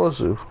 Daisy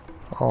Bozu.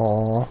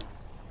 Aww.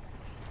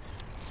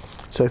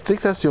 So I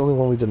think that's the only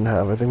one we didn't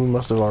have. I think we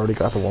must have already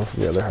got the one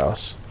from the other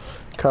house.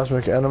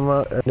 Cosmic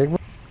Enigma,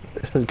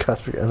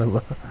 Cosmic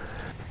Enigma,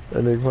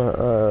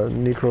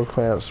 Necro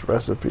Clamps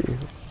recipe.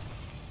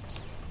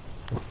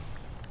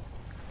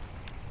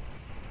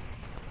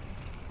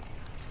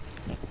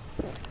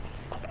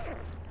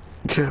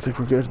 Okay, I think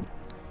we're good.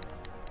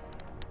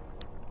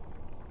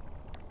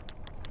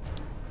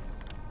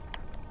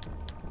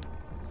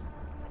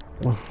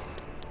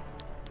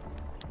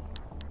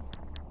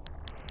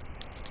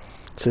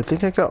 So I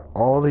think I got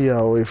all the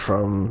yaoi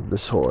from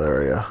this whole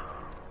area.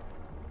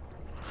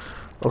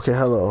 Okay,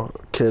 hello,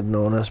 kid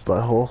known as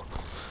Butthole.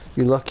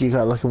 You're lucky you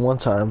got lucky one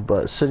time,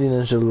 but City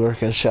Ninja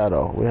lurk in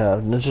shadow. We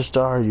have Ninja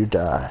Star, you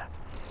die.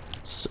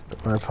 So,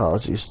 my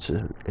apologies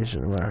to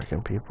Asian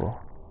American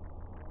people.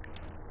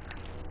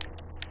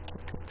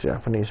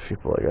 Japanese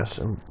people, I guess,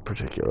 in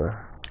particular.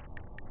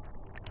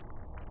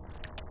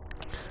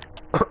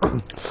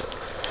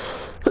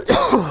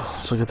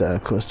 Let's look at that on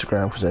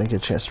Instagram because I didn't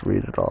get a chance to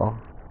read it all.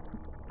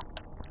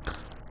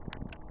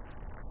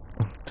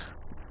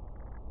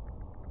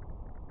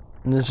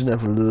 Ninja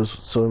never lose,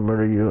 so we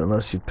murder you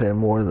unless you pay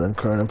more than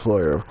current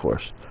employer, of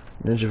course.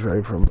 Ninja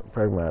very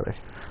pragmatic.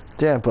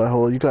 Damn,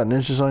 Butthole, you got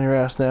ninjas on your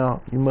ass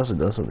now? You must have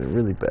done something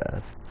really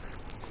bad.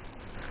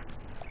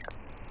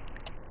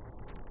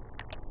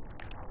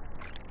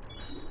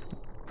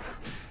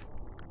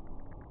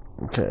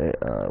 Okay,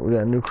 we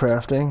got new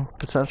crafting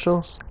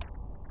potentials.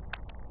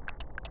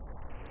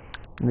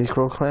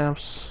 Necro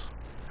clamps.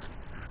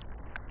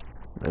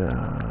 I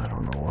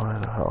don't know why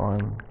the hell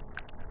I'm...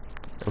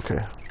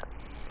 Okay.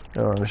 I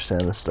don't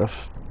understand this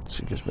stuff.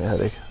 It gives me a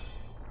headache.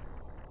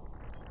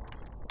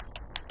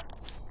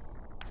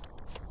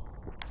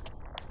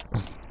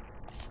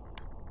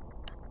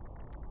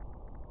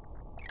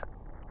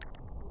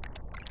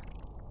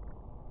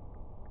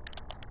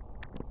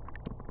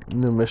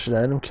 New mission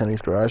item,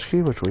 Kenny's garage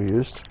key, which we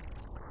used.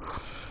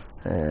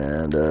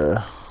 And we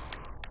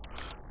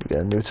got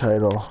a new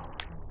title.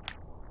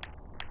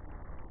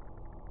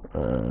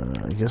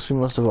 I guess we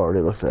must have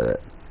already looked at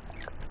it.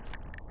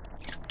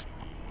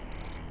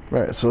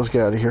 Right, so let's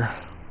get out of here.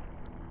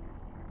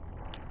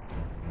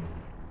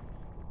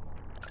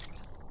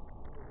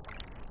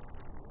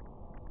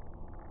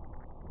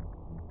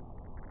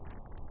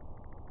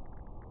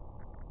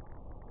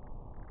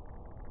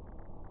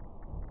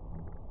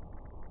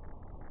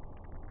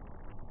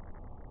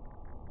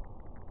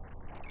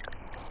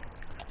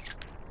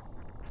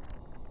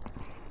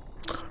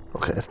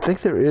 Okay, I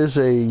think there is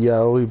a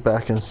yaoi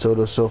back in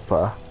Soto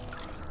Sopa,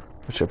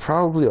 which I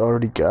probably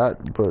already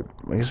got, but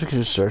I guess we can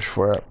just search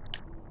for it.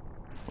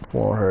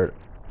 Won't hurt.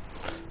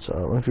 So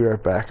let me be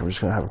right back. I'm just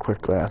gonna have a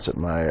quick glance at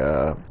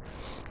my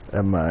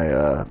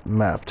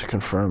map to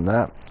confirm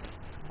that.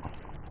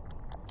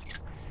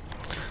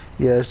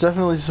 Yeah, there's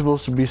definitely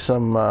supposed to be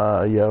some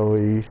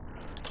yaoi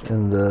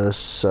in the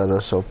Soto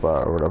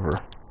Sopa or whatever.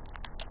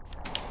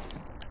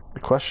 The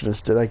question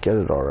is, did I get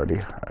it already?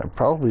 I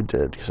probably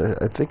did, because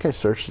I think I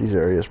searched these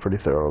areas pretty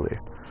thoroughly.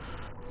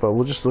 But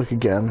we'll just look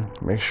again,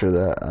 make sure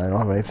that I don't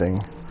have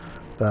anything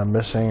that I'm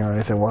missing or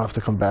anything we'll have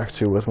to come back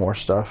to with more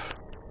stuff.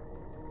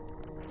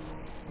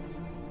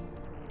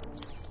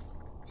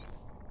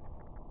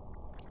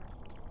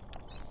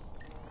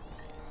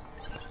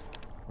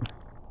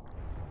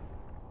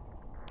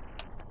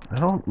 I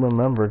don't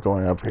remember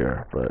going up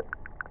here, but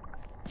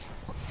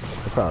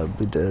I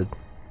probably did.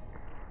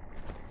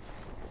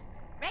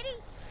 Ready?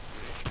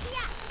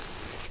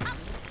 Yeah. Up.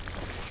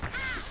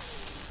 Ah.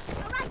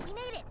 All right, we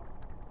made it.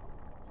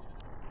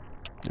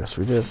 Yes,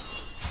 we did.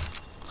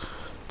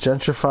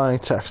 Gentrifying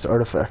text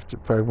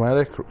artifact.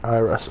 Pragmatic eye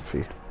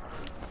recipe.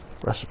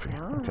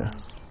 Okay.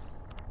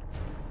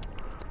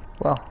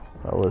 Well,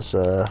 that was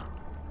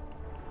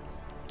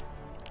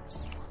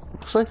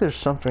looks like there's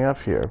something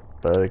up here,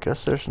 but I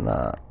guess there's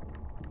not.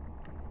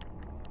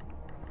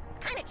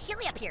 Kinda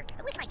chilly up here.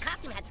 I wish my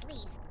costume had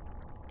sleeves.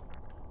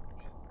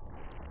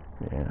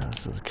 Yeah,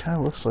 so it kind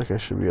of looks like I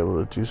should be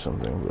able to do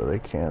something, but I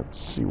can't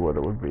see what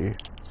it would be.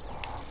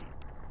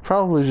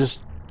 Probably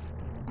just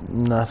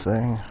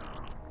nothing.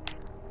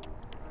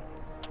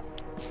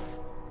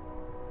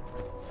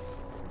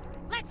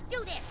 Let's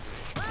do this.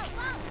 Whoa,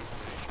 whoa.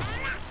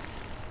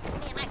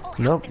 Man, my whole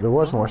Nope, outfit- there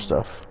was more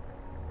stuff.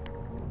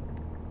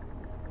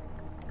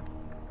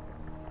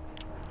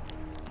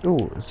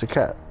 Ooh, it's a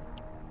cat.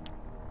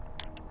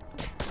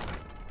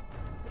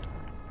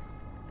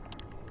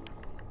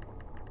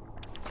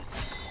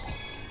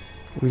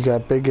 We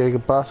got Big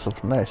Egg Blossom.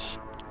 Nice.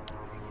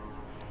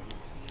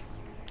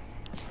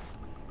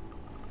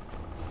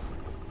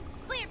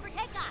 Cleared for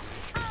takeoff.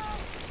 Oh.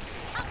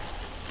 Up.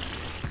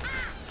 Ah.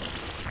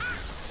 Ah.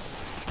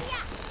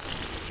 Yeah.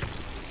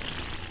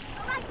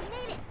 All right, we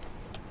made it.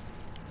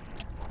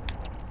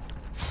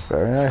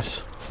 Very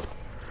nice.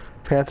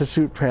 Panther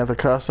suit, panther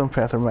costume,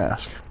 panther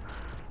mask.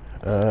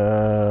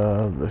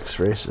 Looks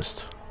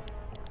racist.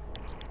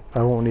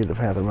 I won't need the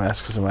panther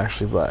mask because I'm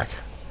actually black.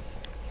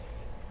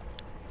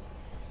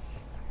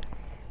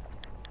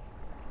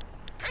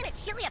 Kinda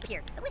chilly up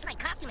here. I wish my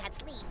costume had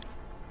sleeves.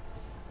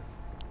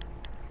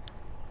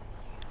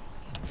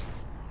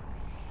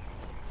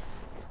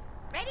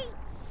 Ready?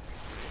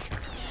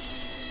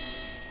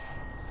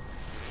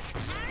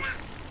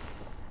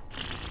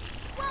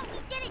 Whoa, we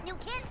did it, new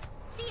kid.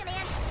 See you,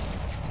 man.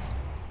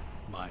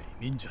 My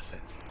ninja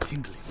sense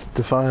tingling.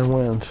 Define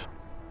wind.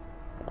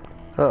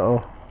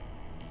 Uh-oh.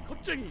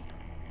 겁쟁이.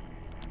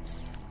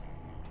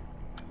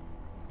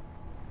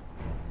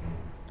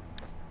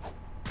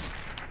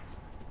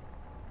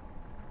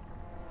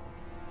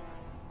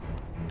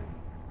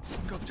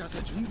 격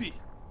자세 준비.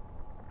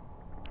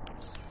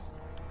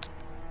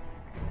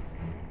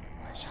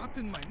 I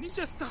sharpened my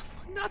ninja stuff.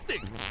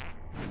 Nothing.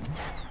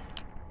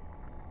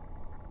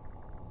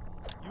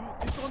 You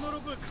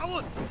dishonorable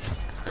coward.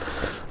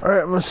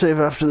 Alright, I'm gonna save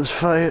after this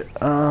fight.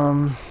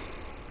 Minions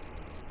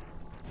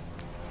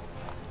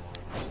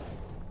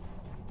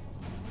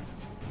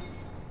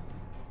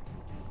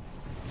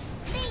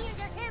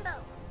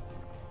assemble.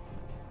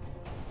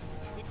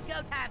 It's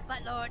go time,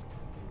 Buttlord.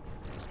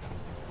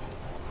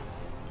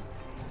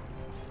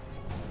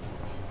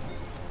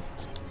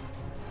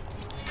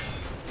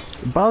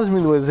 It bothers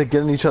me the way that they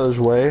get in each other's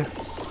way.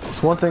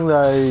 It's one thing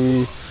that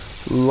I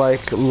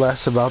like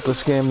less about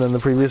this game than the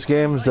previous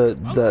games, that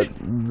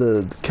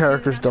the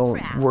characters don't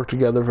work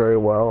together very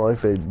well. Like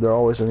they're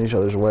always in each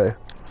other's way.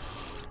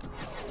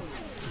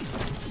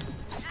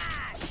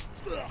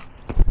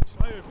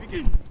 Trial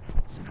begins.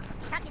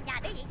 Talking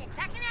diabetes is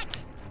back in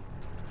action.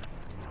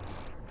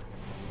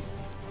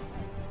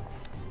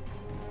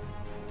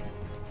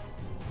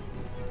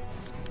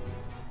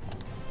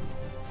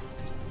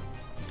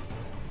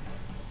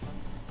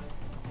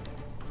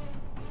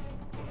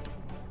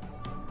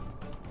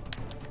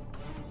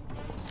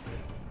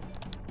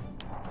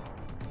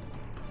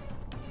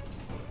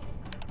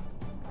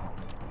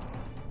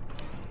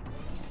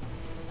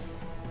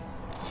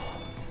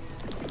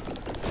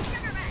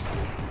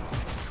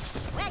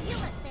 Well, you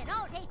must spend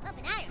all day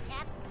pumping iron,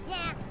 Cap.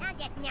 Yeah, I'm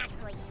just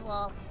naturally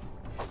swole.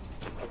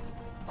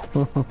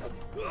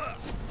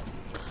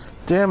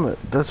 Damn it,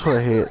 that's what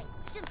I hate.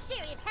 Some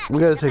serious We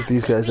gotta happenings take about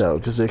these guys Ruby. out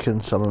because they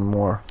can summon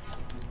more.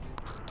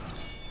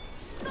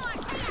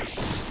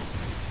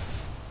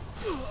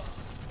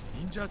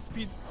 Ninja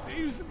speed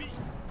fails me.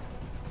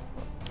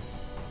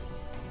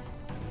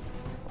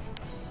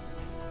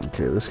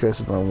 Okay, this guy's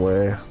in my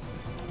way.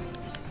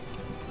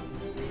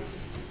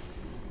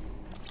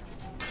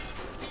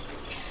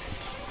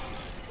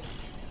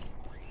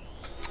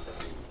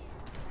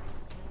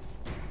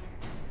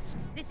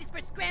 This is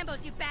for scrambles,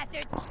 you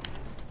bastard.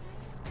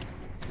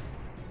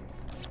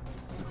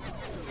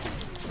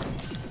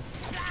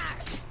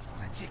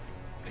 아직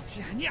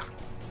끝이 아니야.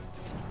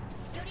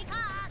 Duty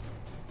calls.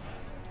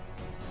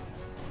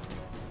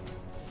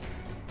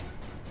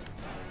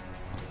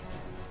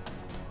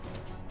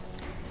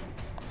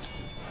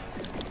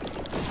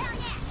 Hell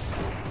yeah!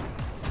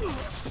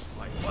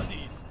 My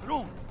body is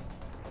strong.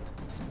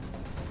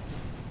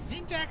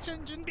 Ninja action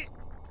준비.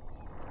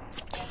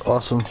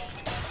 Awesome.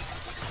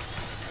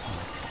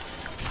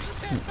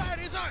 Stand by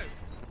resolve.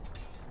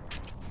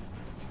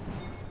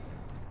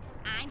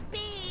 I'm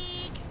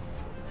big.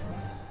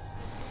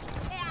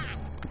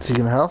 Yeah. Is he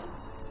gonna help?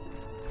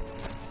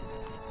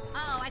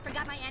 Oh, I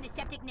forgot my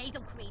antiseptic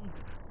nasal cream.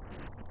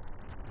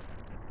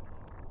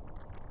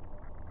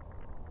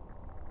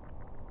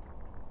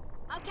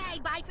 Okay,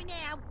 bye for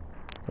now.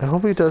 I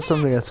hope he does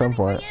something at some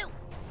point. For you.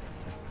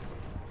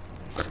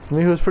 I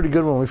mean, he was pretty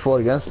good when we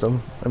fought against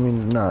him. I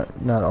mean, not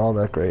all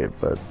that great,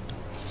 but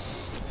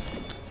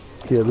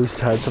he at least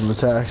had some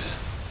attacks.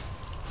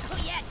 Oh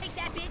yeah, take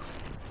that, bitch.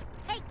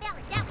 Hey,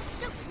 fellas, that was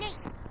super neat.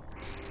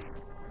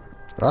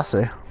 I'll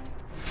say.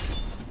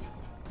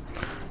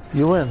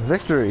 You win.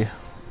 Victory.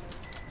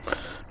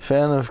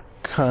 Fan of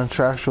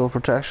contractual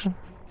protection,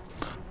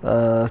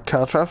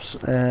 caltrops,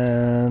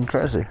 and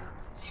crazy.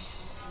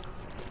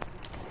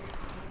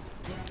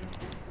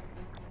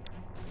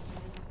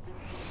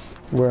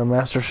 We're a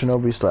master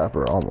shinobi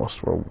slapper,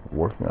 almost. We're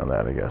working on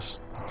that, I guess.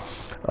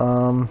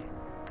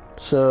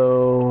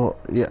 So,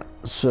 yeah.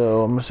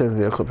 So, I'm going to save the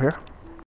video clip here.